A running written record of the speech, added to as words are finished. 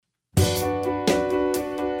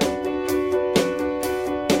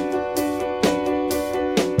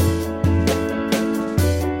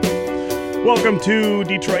Welcome to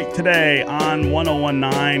Detroit Today on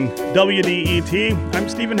 1019 WDET. I'm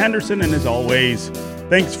Stephen Henderson, and as always,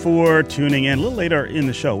 thanks for tuning in. A little later in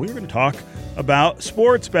the show, we were going to talk about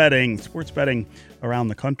sports betting. Sports betting around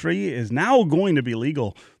the country is now going to be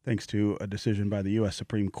legal thanks to a decision by the U.S.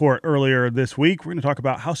 Supreme Court earlier this week. We're going to talk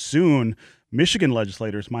about how soon Michigan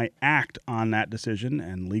legislators might act on that decision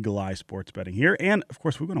and legalize sports betting here. And, of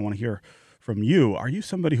course, we're going to want to hear from you. Are you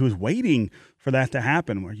somebody who's waiting for that to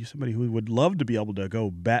happen? Are you somebody who would love to be able to go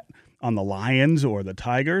bet on the Lions or the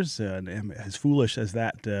Tigers? And as foolish as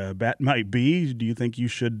that bet might be, do you think you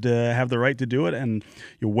should have the right to do it? And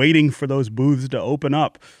you're waiting for those booths to open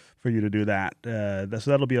up for you to do that. So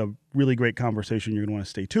that'll be a really great conversation. You're going to want to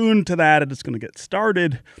stay tuned to that. And it's going to get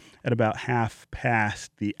started at about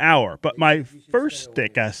 1:30. But my first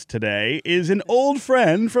guest today is an old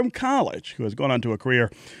friend from college who has gone on to a career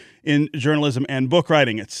in journalism and book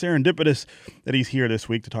writing. It's serendipitous that he's here this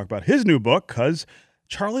week to talk about his new book because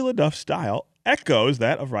Charlie LeDuff's style echoes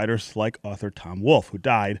that of writers like author Tom Wolfe, who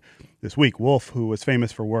died this week. Wolfe, who was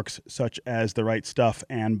famous for works such as The Right Stuff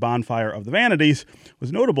and Bonfire of the Vanities,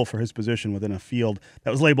 was notable for his position within a field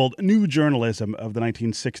that was labeled new journalism of the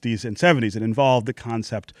 1960s and 70s. It involved the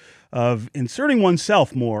concept of inserting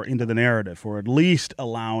oneself more into the narrative, or at least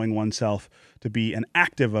allowing oneself to be an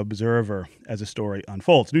active observer as a story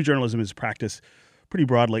unfolds. New journalism is practiced pretty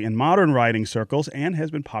broadly in modern writing circles and has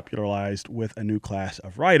been popularized with a new class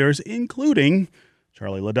of writers, including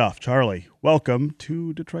Charlie LeDuff. Charlie, welcome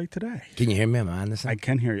to Detroit Today. Can you hear me? Am I on this? I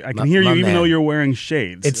can hear you. I can hear you even though you're wearing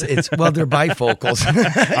shades. Well, they're bifocals.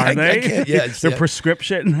 Are they? Yes. They're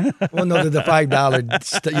prescription? Well, no, they're the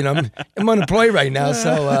 $5, I'm unemployed right now,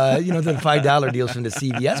 so, they're the $5 deals from the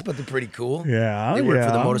CVS, but they're pretty cool. Yeah. They work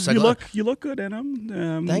for the motorcycle. You look good in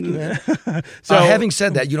them. Thank you, man. So, having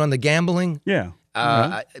said that, on the gambling,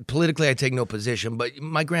 politically, I take no position, but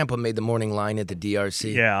my grandpa made the morning line at the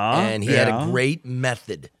DRC. Yeah. And he had a great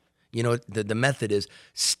method. The method is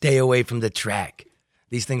stay away from the track.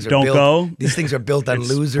 These things are Don't built. go. These things are built on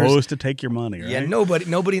losers. It's supposed to take your money, right? Yeah,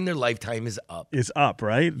 nobody in their lifetime is up. Is up,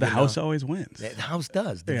 right? The house always wins. The house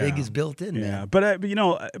does. The vig is built in. Yeah, man. but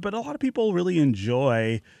a lot of people really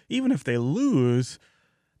enjoy, even if they lose,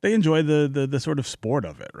 they enjoy the sort of sport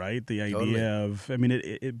of it, right? The idea of,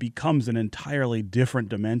 it becomes an entirely different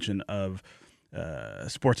dimension of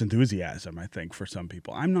sports enthusiasm, I think, for some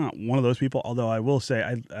people. I'm not one of those people, although I will say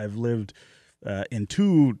I've lived in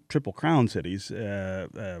two Triple Crown cities.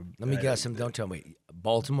 Let me guess them. Don't tell me.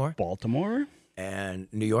 Baltimore? And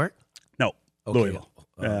New York? No, okay. Louisville.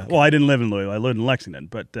 Okay. Well, I didn't live in Louisville. I lived in Lexington,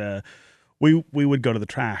 but we would go to the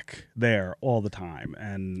track there all the time,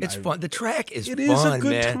 and it's fun. The track is fun, man. It is a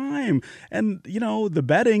good time, and the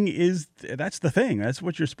betting that's the thing. That's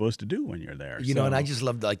what you're supposed to do when you're there. And I just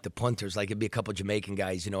loved the punters. It'd be a couple Jamaican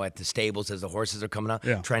guys, at the stables as the horses are coming out,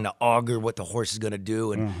 trying to augur what the horse is going to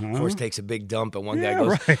do, and the horse takes a big dump, and one guy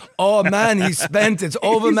goes, "Oh man, he's spent. It's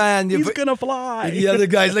over, man. He's gonna fly." And the other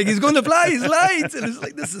guy's like, "He's going to fly. He's light." And it's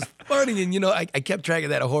like, this is funny. And I kept track of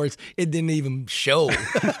that horse. It didn't even show.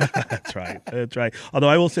 That's right. That's right. Although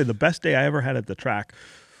I will say the best day I ever had at the track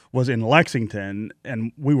was in Lexington,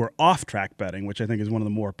 and we were off-track betting, which I think is one of the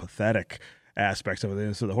more pathetic aspects of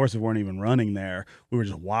it. So the horses weren't even running there. We were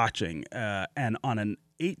just watching. And on an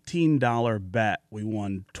 $18 bet, we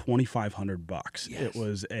won $2,500. Yes. It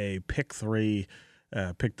was a pick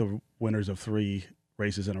the winners of 3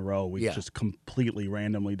 races in a row. We just completely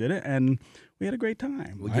randomly did it, and we had a great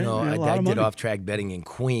time. Well, I did off-track betting in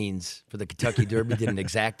Queens for the Kentucky Derby. Did an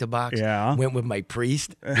exacta box. Yeah. Went with my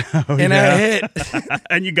priest, I hit.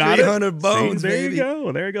 And you got 300 bones, See, there baby.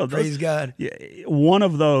 There you go. Praise God. Yeah, one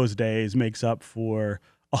of those days makes up for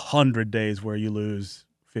 100 days where you lose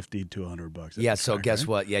 $50 to $100. Yeah, so guess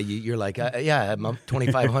what? Yeah, you're like, I'm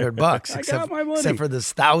 $2,500. I got my money. Except for the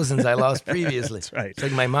thousands I lost previously. That's right. It's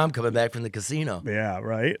like my mom coming back from the casino. Yeah,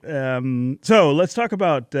 right. So let's talk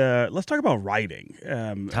about writing.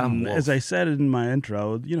 Tom Wolfe. As I said in my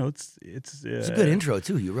intro, it's a good intro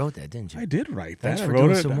too. You wrote that, didn't you? I did write that. Thanks for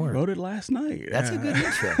doing some work. I wrote it last night. That's a good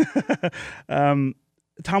intro.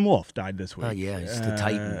 Tom Wolfe died this week. Oh yeah, he's the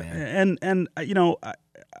Titan, man. And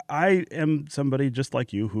I am somebody just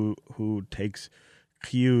like you who takes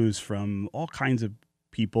cues from all kinds of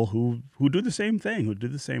people who do the same thing, who do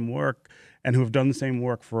the same work, and who have done the same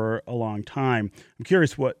work for a long time. I'm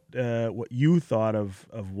curious what you thought of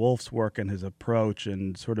Wolfe's work and his approach,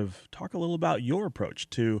 and sort of talk a little about your approach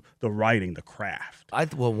to the writing, the craft.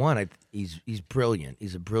 He's brilliant.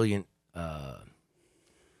 He's a brilliant.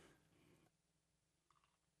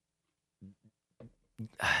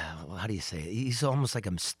 how do you say it? He's almost like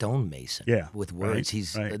a stonemason. Yeah, with words.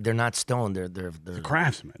 Right. They're not stone. They're a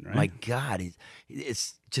craftsman, right? My God,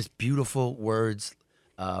 it's just beautiful words.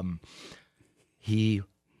 He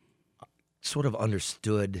sort of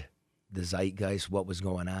understood the zeitgeist, what was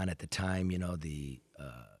going on at the time. You know, the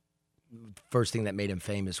first thing that made him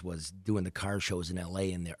famous was doing the car shows in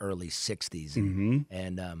L.A. in the early '60s,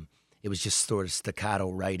 and it was just sort of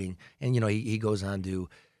staccato writing. And he goes on to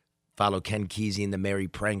follow Ken Kesey and the Merry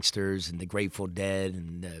Pranksters and the Grateful Dead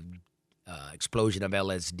and the explosion of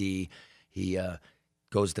LSD. He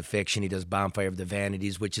goes to fiction. He does Bonfire of the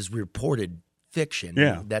Vanities, which is reported fiction.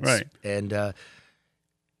 Yeah, right. And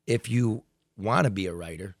if you want to be a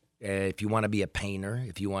writer, if you want to be a painter,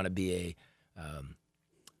 if you want to be a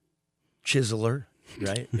chiseler,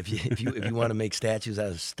 right? if you want to make statues out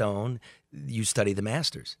of stone, you study the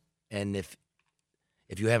masters. And if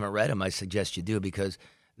you haven't read them, I suggest you do, because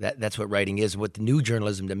that's what writing is. What the new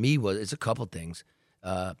journalism to me was, it's a couple things.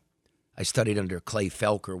 I studied under Clay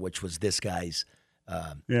Felker, which was this guy's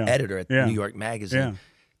editor at New York Magazine. Yeah.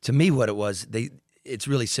 To me, what it was, it's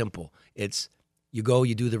really simple. It's you go,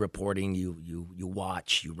 you do the reporting, you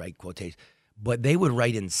watch, you write quotations, but they would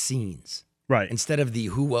write in scenes. Right. Instead of the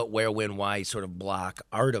who, what, where, when, why sort of block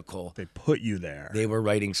article. They put you there. They were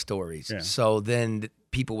writing stories. Yeah. So then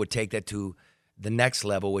people would take that to the next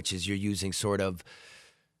level, which is you're using sort of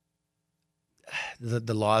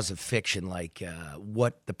the laws of fiction, like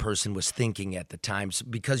what the person was thinking at the time. So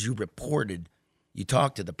because you reported, you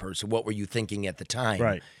talked to the person, what were you thinking at the time?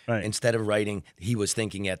 Right. Instead of writing, he was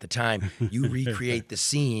thinking at the time, you recreate the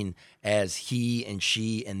scene as he and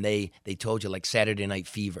she and they told you, like Saturday Night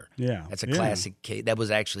Fever. Yeah. That's a classic case. That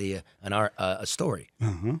was actually a story.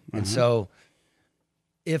 Uh-huh. And so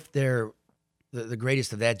if they're the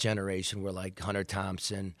greatest of that generation were like Hunter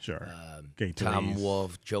Thompson, sure, Tom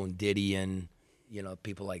Wolfe, Joan Didion,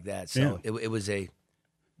 people like that. So it was a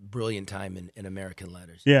brilliant time in American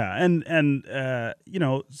letters. Yeah, and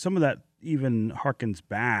some of that even harkens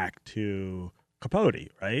back to Capote,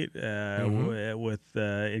 right? With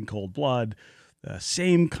In Cold Blood,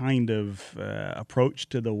 same kind of approach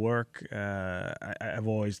to the work. I've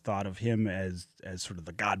always thought of him as sort of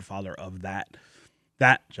the godfather of that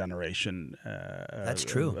generation. That's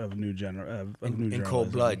true. Of new generation. In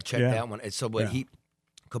Cold Blood, check that one. So, but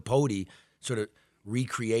Capote sort of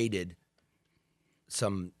recreated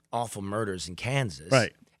some awful murders in Kansas,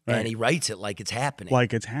 right? And he writes it like it's happening,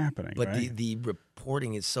 But right? the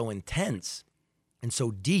reporting is so intense and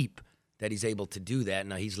so deep that he's able to do that.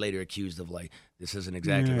 Now he's later accused of this isn't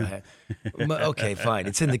exactly what okay, fine,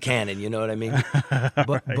 it's in the canon, you know what I mean?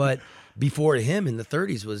 But before him in the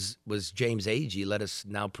 30s was James Agee, Let Us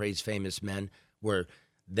Now Praise Famous Men, where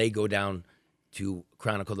they go down to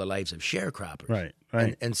chronicle the lives of sharecroppers.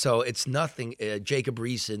 Right. And so it's nothing, Jacob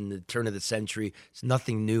Riis in the turn of the century, it's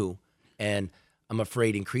nothing new. And I'm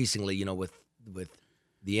afraid increasingly, with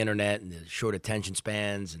the internet and the short attention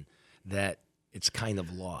spans, and that it's kind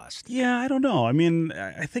of lost. Yeah, I don't know. I mean,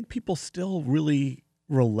 I think people still really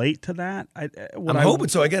relate to that. I'm hoping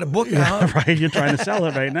so. I got a book now. Yeah, right. You're trying to sell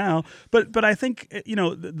it right now. But I think,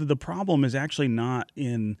 the problem is actually not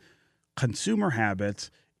in consumer habits.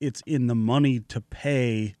 It's in the money to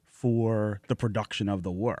pay for the production of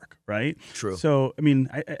the work, right? True. So, I mean,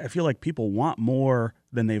 I feel like people want more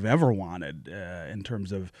than they've ever wanted in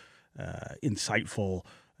terms of insightful,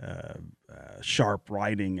 sharp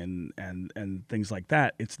writing and things like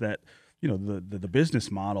that. It's that, the business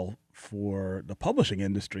model for the publishing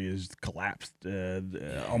industry is collapsed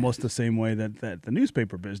almost the same way that the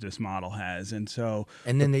newspaper business model has. And so...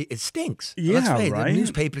 And then it stinks. Yeah, let's face it, right? The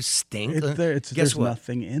newspapers stink. There's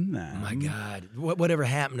nothing in that. Oh, my God. Whatever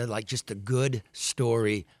happened to, just a good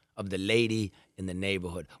story of the lady in the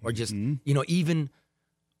neighborhood? Or just, even...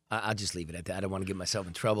 I'll just leave it at that. I don't want to get myself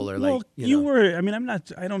in trouble or were. I mean,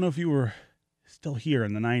 I don't know if you were still here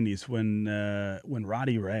in the 90s when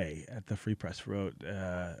Roddy Ray at the Free Press wrote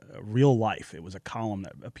Real Life. It was a column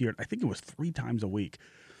that appeared, I think it was 3 times a week,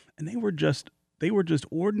 and they were just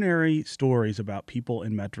ordinary stories about people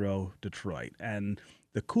in Metro Detroit. And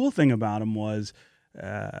the cool thing about them was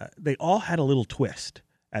they all had a little twist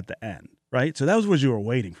at the end, right? So that was what you were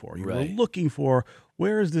waiting for. You were looking for,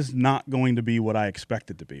 where is this not going to be what I expect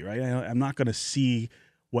it to be, right? I'm not going to see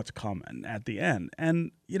what's coming at the end.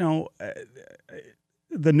 And,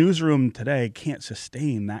 the newsroom today can't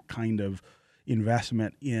sustain that kind of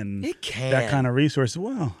investment in that kind of resource.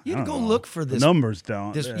 Well, you can go look for this. The numbers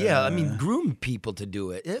don't. Groom people to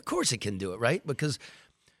do it. Of course it can do it, right? Because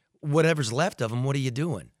whatever's left of them, what are you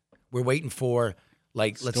doing? We're waiting for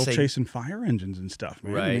Like, still let's say, chasing fire engines and stuff,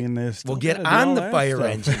 man. Right. I mean, well, get on the fire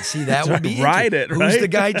engine. See, that would be ride it. Right? Who's the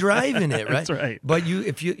guy driving it? Right. That's right. But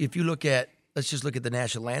if you look at, let's just look at the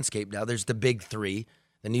national landscape now. There's the big three: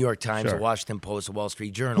 the New York Times, the Washington Post, the Wall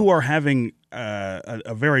Street Journal, who are having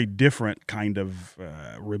a very different kind of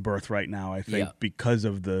rebirth right now. I think because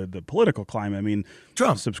of the political climate. I mean,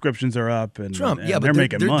 Trump subscriptions are up, and Trump, and they're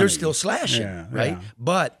making money. They're still slashing, right? Yeah.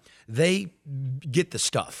 But they get the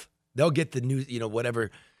stuff. They'll get the news,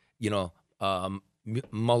 whatever,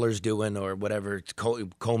 Mueller's doing or whatever,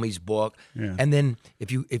 Comey's book. Yeah. And then if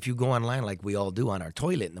you go online like we all do on our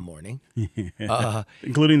toilet in the morning,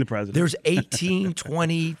 including the president, there's 18,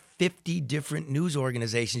 20, 50 different news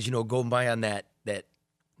organizations, going by on that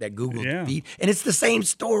Google feed, and it's the same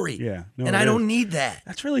story. Yeah, no, and I don't need that.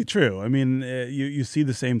 That's really true. I mean, you see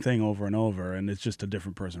the same thing over and over, and it's just a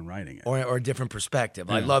different person writing it, or a different perspective.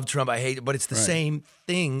 I love Trump, I hate it, but it's the same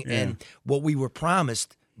thing. Yeah. And what we were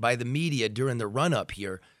promised by the media during the run-up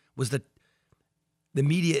here was that the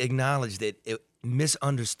media acknowledged that it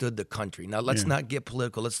misunderstood the country. Now, let's not get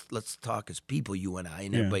political. Let's talk as people, you and I,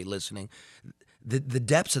 and everybody listening. The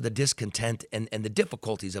depths of the discontent and the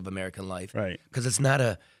difficulties of American life. Right. Because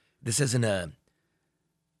this isn't a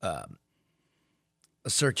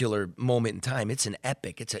circular moment in time. It's an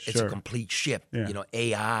epic. It's a complete shift. Yeah.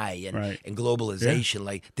 AI and globalization. Yeah.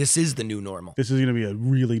 Like, this is the new normal. This is going to be a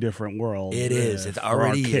really different world. It is. It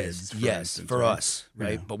already is. Yes, for us,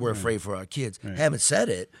 right? Yeah. But we're afraid for our kids. Right. Having said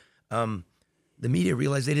it, the media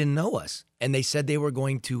realized they didn't know us, and they said they were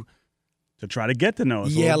going to try to get to know us.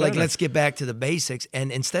 Yeah, like, let's get back to the basics.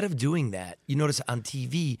 And instead of doing that, you notice on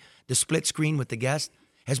TV, the split screen with the guest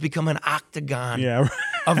has become an octagon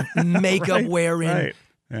of makeup wearing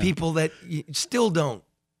people that still don't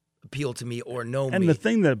appeal to me or know me. And the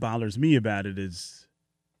thing that bothers me about it is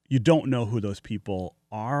you don't know who those people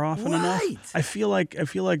are often enough. I feel like,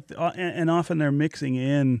 and often they're mixing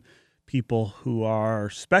in people who are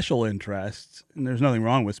special interests, and there's nothing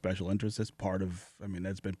wrong with special interests. That's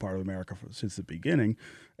been part of America since the beginning.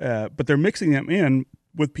 But they're mixing them in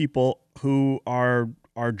with people who are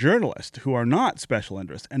journalists, who are not special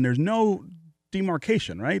interests. And there's no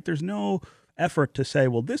demarcation, right? There's no effort to say,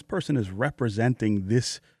 well, this person is representing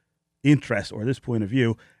this interest or this point of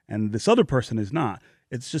view, and this other person is not.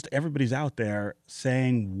 It's just everybody's out there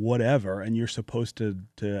saying whatever, and you're supposed to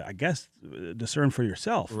I guess, discern for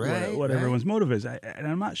yourself what everyone's motive is. And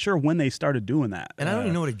I'm not sure when they started doing that. And I don't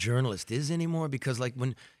even know what a journalist is anymore, because, like,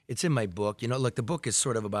 when it's in my book, like, the book is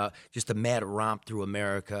sort of about just a mad romp through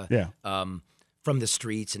America. From the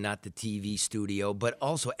streets and not the TV studio, but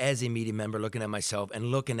also as a media member looking at myself and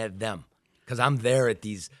looking at them. Because I'm there at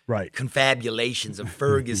these confabulations of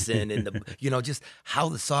Ferguson and just how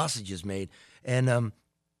the sausage is made. And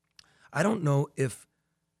I don't know if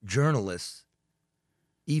journalists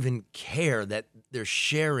even care that they're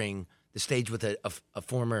sharing the stage with a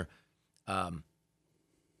former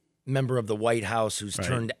member of the White House who's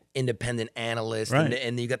turned independent analyst,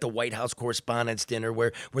 and you got the White House Correspondents' Dinner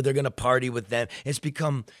where they're going to party with them. It's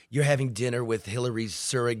become, you're having dinner with Hillary's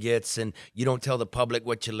surrogates, and you don't tell the public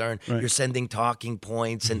what you learn. You're sending talking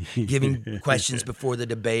points and giving questions before the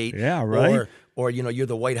debate. Or you're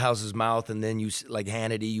the White House's mouth, and then you, like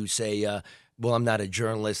Hannity, you say, well, I'm not a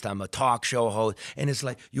journalist, I'm a talk show host. And it's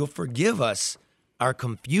like, you'll forgive us our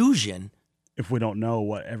confusion if we don't know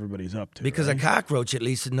what everybody's up to. Because a cockroach at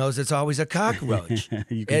least knows it's always a cockroach.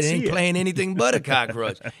 It ain't playing anything but a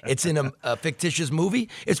cockroach. It's in a fictitious movie,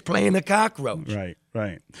 it's playing a cockroach.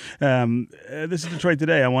 Right. This is Detroit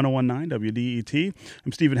Today on 101.9 WDET.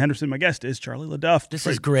 I'm Stephen Henderson. My guest is Charlie LeDuff. This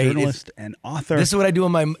is great. Journalist and author. This is what I do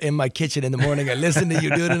in my kitchen in the morning. I listen to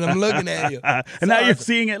you do it, and I'm looking at you. And now awesome. You're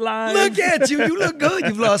seeing it live. Look at you. You look good.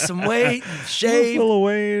 You've lost some weight. Shaved. A little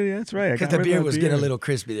weight. That's right. Because the beard was getting a little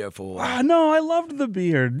crispy there for a while. No, I loved the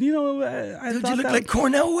beard. Dude, you look like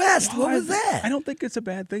Cornel West. What was that? I don't think it's a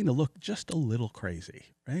bad thing to look just a little crazy,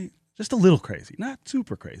 right? Just a little crazy, not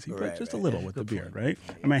super crazy, but just a little with the beard, right?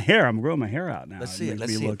 And my hair, I'm growing my hair out now. Let's see it.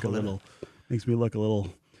 Makes me look a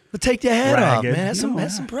little. But take your hat ragged. off, man.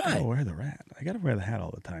 Have some pride. I wear the hat. I got to wear the hat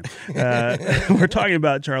all the time. We're talking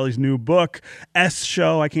about Charlie's new book, S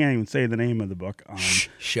Show. I can't even say the name of the book on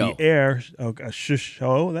show. The air.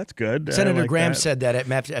 Show. That's good. Senator Graham said that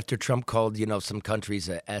after Trump called some countries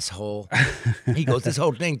a S-hole. He goes, this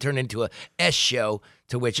whole thing turned into a S show,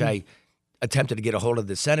 to which I attempted to get a hold of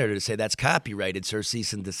the senator to say that's copyrighted, sir,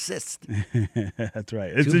 cease and desist. That's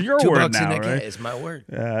right. It's your word now, right? It's my word.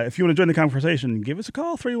 If you want to join the conversation, give us a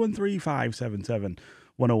call.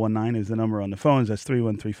 313-577-1019 is the number on the phones. That's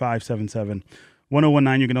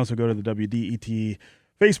 313-577-1019. You can also go to the WDET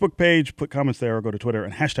Facebook page, put comments there, or go to Twitter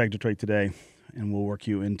and hashtag Detroit Today. and we'll work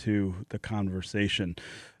you into the conversation.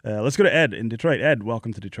 Let's go to Ed in Detroit. Ed,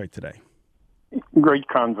 welcome to Detroit Today. Great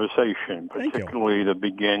conversation, particularly the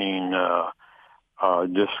beginning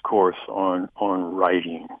discourse on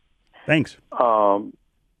writing. Thanks. One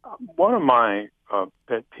of my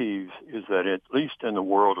pet peeves is that, at least in the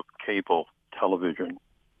world of cable television,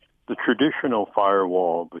 the traditional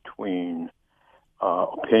firewall between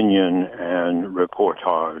opinion and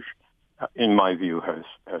reportage, in my view,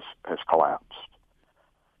 has collapsed.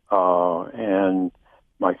 And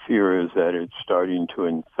my fear is that it's starting to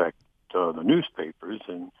infect the newspapers.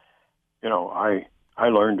 And, I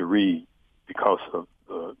learned to read because of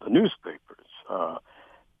the newspapers.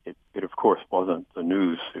 It of course wasn't the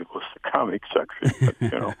news; it was the comic section.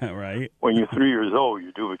 But, right. When you're 3 years old,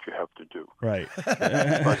 you do what you have to do. Right.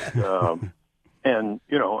 But, and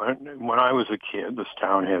when I was a kid, this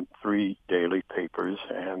town had 3 daily papers,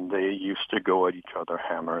 and they used to go at each other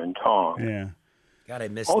hammer and tong. Yeah. God, I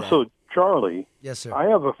missed also, that. Charlie. Yes, sir. I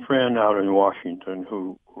have a friend out in Washington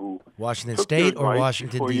who Washington took State your or advice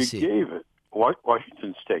Washington, before D.C.? You gave it.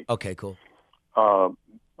 Washington State. Okay, cool. Bob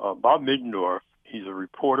Middendorf, he's a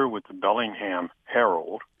reporter with the Bellingham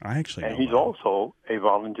Herald. I actually know and he's Bob. also a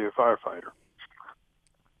volunteer firefighter.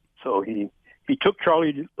 So he took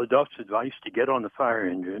Charlie LeDuff's advice to get on the fire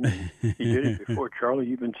engine. He did it before Charlie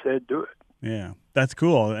even said do it. Yeah, that's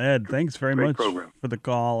cool, Ed. Thanks very much for the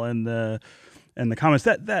call and the comments.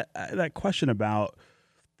 That question about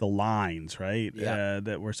the lines, right? Yeah.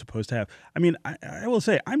 That we're supposed to have. I mean, I will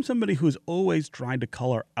say I'm somebody who's always tried to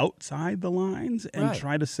color outside the lines and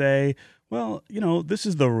try to say, well, this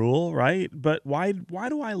is the rule, right? But why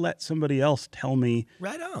do I let somebody else tell me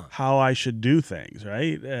how I should do things,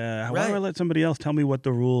 right? Why do I let somebody else tell me what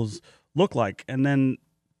the rules look like? And then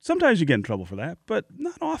sometimes you get in trouble for that, but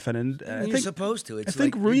not often. And you're supposed to. It's I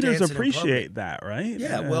think like readers appreciate that, right?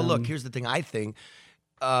 Yeah. Well, look, here's the thing. I think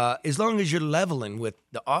as long as you're leveling with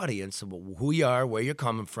the audience of who you are, where you're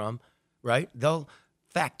coming from, right? They'll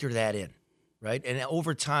factor that in, right? And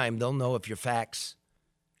over time, they'll know if your facts,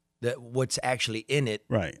 that what's actually in it,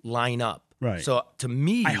 line up. Right. So to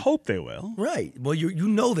me, I hope they will. Right. Well, you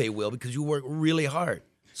know they will because you work really hard.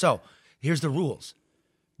 So here's the rules: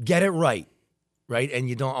 get it right. Right? And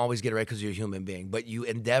you don't always get it right because you're a human being, but you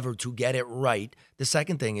endeavor to get it right. The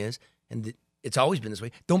second thing is, and it's always been this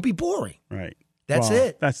way, don't be boring. Right. That's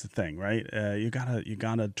it. That's the thing, right? You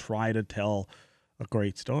gotta try to tell a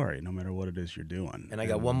great story, no matter what it is you're doing. And I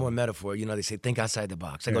got one more metaphor. They say, think outside the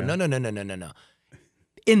box. I go, no.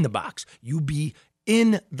 In the box. You be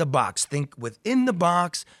in the box. Think within the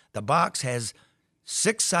box. The box has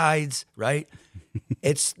 6 sides, right?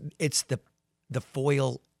 It's the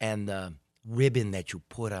foil and the ribbon that you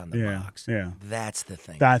put on the box. Yeah. That's the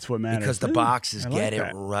thing. That's what matters. Because the boxes get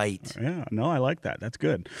it right. Yeah. No, I like that. That's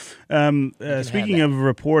good. Speaking of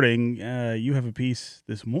reporting, you have a piece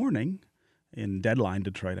this morning in Deadline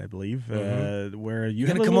Detroit, I believe, where you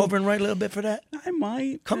going to come over and write a little bit for that? I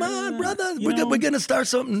might. Come on, brother. We're going to start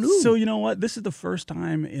something new. So you know what? This is the first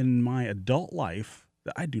time in my adult life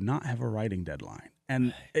that I do not have a writing deadline.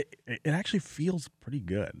 And it actually feels pretty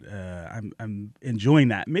good. I'm enjoying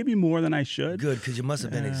that, maybe more than I should. Good, because you must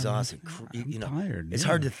have been exhausted. I'm tired. It's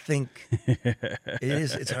hard to think. It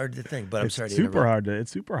is. It's hard to think. But I'm sorry to interrupt. It's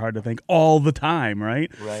super hard to think all the time, right?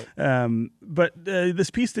 Right. But this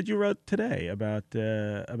piece that you wrote today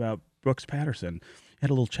about Brooks Patterson, I had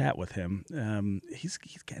a little chat with him. He's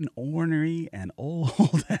getting ornery and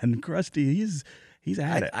old and crusty. He's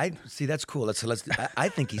at it. I see. That's cool. I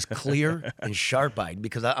think he's clear and sharp-eyed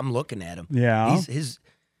because I'm looking at him. Yeah. His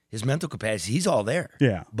mental capacity. He's all there.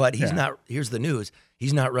 Yeah. But he's not. Here's the news.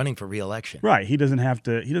 He's not running for re-election. Right. He doesn't have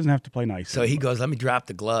to play nice. So he goes, "Let me drop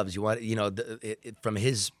the gloves." You want, from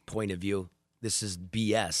his point of view, this is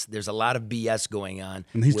BS. There's a lot of BS going on.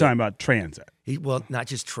 And he's talking about transit. Not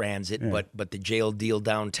just transit, but the jail deal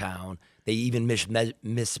downtown. They even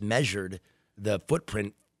mismeasured the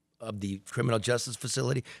footprint of the criminal justice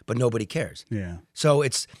facility, but nobody cares. Yeah. So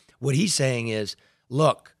it's what he's saying is,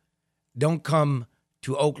 look, don't come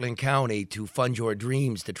to Oakland County to fund your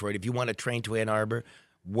dreams, Detroit. If you want a train to Ann Arbor,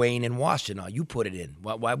 Wayne and Washington, you put it in.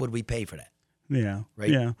 Why would we pay for that? Yeah. Right.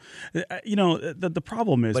 Yeah. The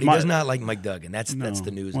problem is, but he does not like Mike Duggan. That's the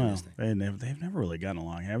news in this thing. They've never really gotten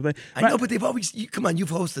along, have they? I know, but they've always. Come on,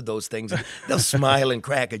 you've hosted those things. They'll smile and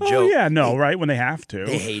crack a joke. Oh yeah, no, right when they have to.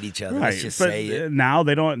 They hate each other. Right. Let's just but say it. Now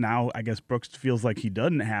they don't. Now I guess Brooks feels like he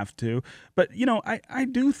doesn't have to. But I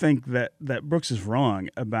do think that Brooks is wrong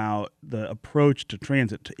about the approach to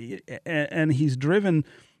transit, and he's driven.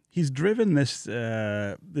 he's driven this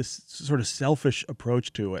this sort of selfish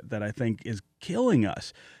approach to it that I think is killing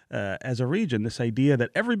us as a region. This idea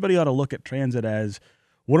that everybody ought to look at transit as,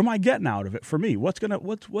 what am I getting out of it for me? What's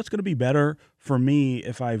gonna be better for me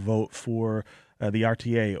if I vote for the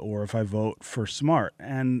RTA or if I vote for SMART?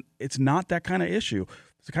 And it's not that kind of issue.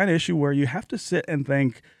 It's the kind of issue where you have to sit and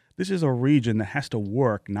think, this is a region that has to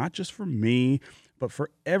work not just for me, but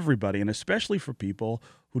for everybody, and especially for people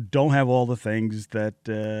who don't have all the things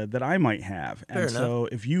that I might have. Fair and enough. So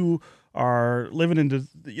if you are living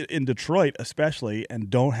in Detroit especially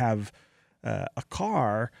and don't have a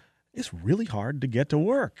car, it's really hard to get to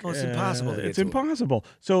work. Well, it's impossible to get It's to impossible.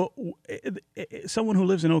 So someone who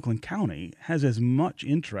lives in Oakland County has as much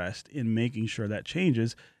interest in making sure that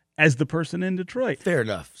changes as the person in Detroit. Fair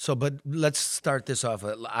enough. So, but let's start this off.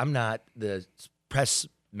 I'm not the press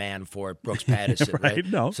man for Brooks Patterson, right?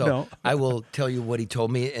 No, so no. I will tell you what he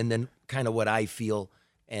told me, and then kind of what I feel,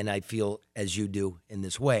 and I feel as you do in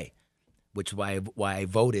this way, which is why I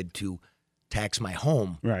voted to tax my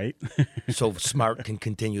home, Right. so SMART can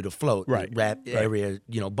continue to float, Right. Area,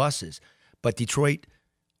 buses. But Detroit,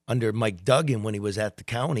 under Mike Duggan when he was at the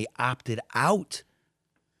county, opted out.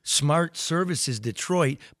 SMART services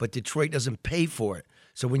Detroit, but Detroit doesn't pay for it.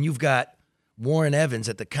 So when you've got Warren Evans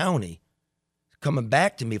at the county coming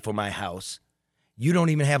back to me for my house, you don't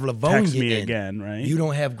even have Livonia Text me in. again, right? You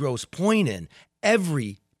don't have Grosse Pointe in.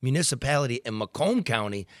 Every municipality in Macomb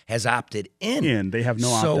County has opted in. They have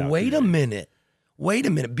no opt-out. So wait a minute.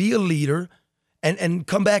 Be a leader and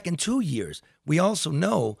come back in 2 years. We also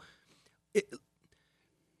know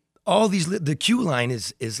all these, the Q line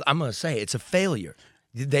is I'm going to say it's a failure.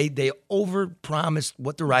 They overpromised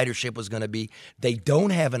what the ridership was going to be. They don't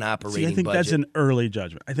have an operating budget. I think that's an early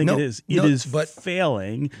judgment. I think it is but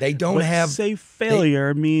failing. They don't have. Say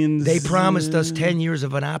failure means They promised us 10 years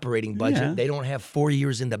of an operating budget. Yeah. They don't have 4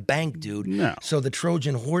 years in the bank, dude. No. So the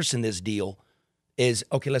Trojan horse in this deal is,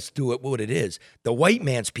 okay, let's do it what it is. The white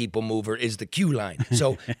man's people mover is the Q line.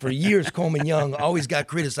 So for years, Coleman Young always got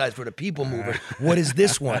criticized for the people mover. What is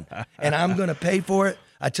this one? And I'm going to pay for it.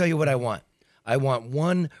 I tell you what I want. I want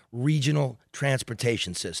one regional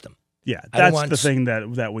transportation system. Yeah, that's the thing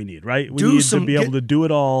that we need, right? We need to be able to do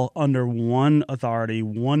it all under one authority,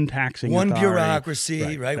 one taxing one authority.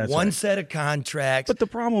 Bureaucracy, right? One set of contracts. But the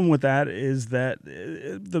problem with that is that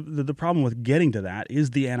the problem with getting to that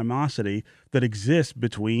is the animosity that exists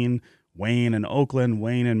between Wayne and Oakland,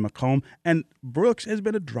 Wayne and Macomb, and Brooks has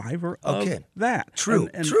been a driver of that. True.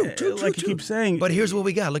 Like you keep saying. But here's what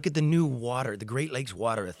we got. Look at the new the Great Lakes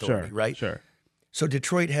Water Authority, right? Sure. So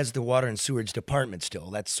Detroit has the Water and Sewage Department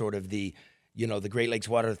still. That's sort of the Great Lakes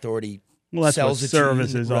Water Authority that's sells what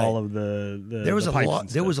services all of the there was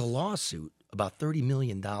pipes there was a lawsuit about $30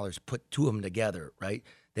 million put two of them together, right?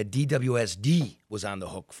 That DWSD was on the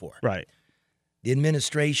hook for. Right. The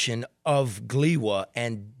administration of GLEWA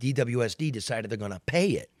and DWSD decided they're going to pay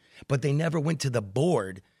it, but they never went to the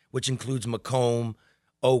board, which includes Macomb,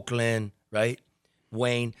 Oakland, right?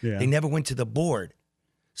 Wayne. Yeah. They never went to the board.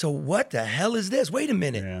 So what the hell is this? Wait a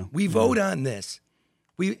minute. Yeah. We vote on this.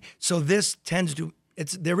 So this tends to,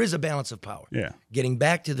 there is a balance of power. Yeah. Getting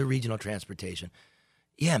back to the regional transportation.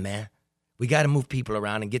 Yeah, man. We got to move people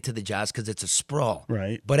around and get to the jobs because it's a sprawl.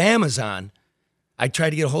 Right. But Amazon, I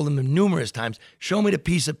tried to get a hold of them numerous times. Show me the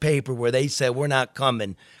piece of paper where they said we're not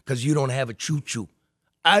coming because you don't have a Choo-Choo.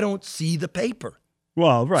 I don't see the paper.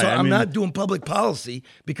 Well, right. So I'm not doing public policy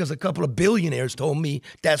because a couple of billionaires told me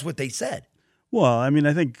that's what they said. Well, I mean,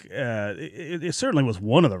 I think it certainly was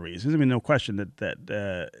one of the reasons. I mean, no question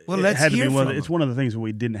that well, let's had to hear be from it's one of the things that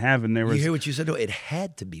we didn't have, and there was. You hear what you said? No, it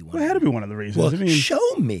had to be one. Well, it had to be one of the reasons. Well, I mean,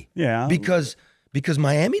 show me. Yeah. Because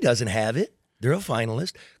Miami doesn't have it. They're a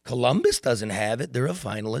finalist. Columbus doesn't have it. They're a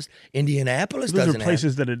finalist. Indianapolis doesn't have it. Those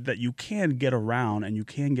are places that you can get around and you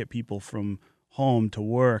can get people from home to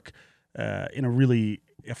work in a really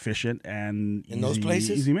efficient and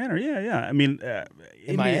easy manner. Yeah. I mean,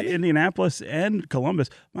 Indianapolis and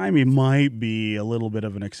Columbus, Miami might be a little bit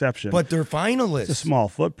of an exception. But they're finalists. It's a small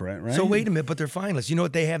footprint, right? So wait a minute, but they're finalists. You know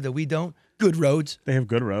what they have that we don't? Good roads. They have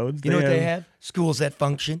good roads. You know what they have? Schools that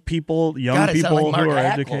function. Young people who are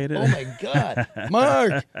educated. Oh my God.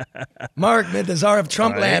 Mark, man, the czar of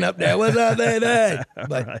Trump land up there. What's up, baby?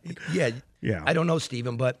 But yeah. I don't know,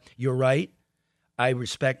 Stephen, but you're right. I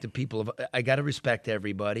respect the people I got to respect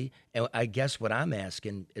everybody. And I guess what I'm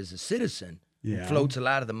asking as a citizen who floats a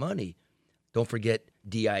lot of the money, don't forget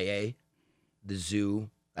DIA, the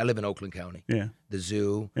zoo. I live in Oakland County. Yeah. The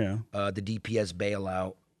zoo. Yeah. The DPS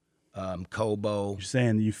bailout, Kobo. You're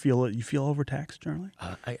saying you feel overtaxed, Charlie?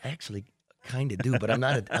 I actually kind of do, but I'm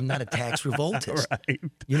not a tax revoltist. Right.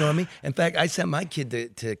 You know what I mean? In fact, I sent my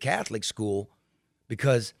kid to Catholic school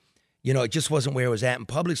because, it just wasn't where I was at in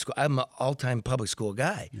public school. I'm an all-time public school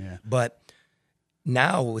guy. Yeah. But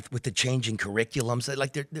now with the changing curriculums,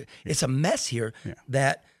 like it's a mess here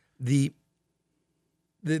that the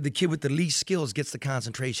kid with the least skills gets the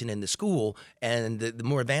concentration in the school, and the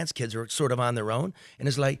more advanced kids are sort of on their own. And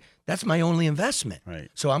it's like, that's my only investment. Right.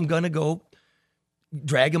 So I'm going to go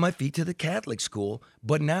dragging my feet to the Catholic school.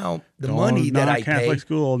 But now the money that I pay. Catholic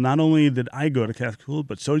school, not only did I go to Catholic school,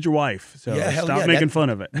 but so did your wife. So stop making fun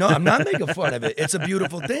of it. No, I'm not making fun of it. It's a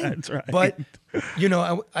beautiful thing. That's right. But,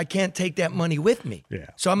 I can't take that money with me.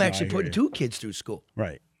 Yeah. So I'm actually putting 2 kids through school.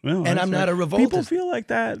 Right. Well, and I'm not a revoltist. People feel like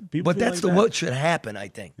that. But that's what should happen, I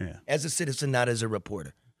think, as a citizen, not as a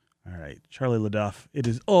reporter. All right, Charlie LeDuff. It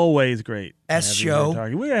is always great. Show.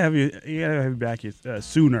 We gotta have you. You gotta have you back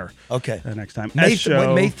sooner. Okay. Next time. May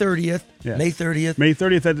 30th. 30th. Yes. May 30th. May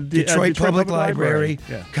 30th at the Detroit Public Library.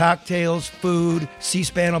 Yeah. Cocktails, food.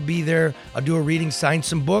 C-SPAN will be there. I'll do a reading, sign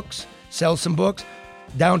some books, sell some books.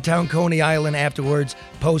 Downtown Coney Island afterwards,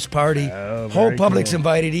 post-party. Whole public's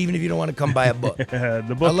invited, even if you don't want to come buy a book.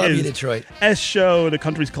 The book I love is you, Detroit. Show, The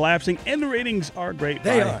Country's Collapsing, and the ratings are great.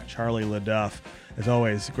 They are. Charlie LeDuff. As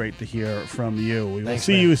always, great to hear from you. We will Thanks,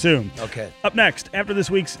 see you soon. Okay. Up next, after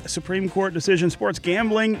this week's Supreme Court decision, sports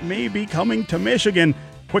gambling may be coming to Michigan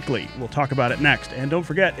quickly. We'll talk about it next. And don't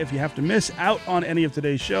forget, if you have to miss out on any of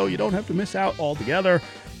today's show, you don't have to miss out altogether.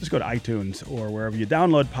 Just go to iTunes or wherever you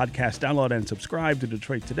download podcasts, download and subscribe to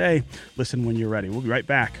Detroit Today. Listen when you're ready. We'll be right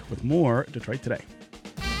back with more Detroit Today.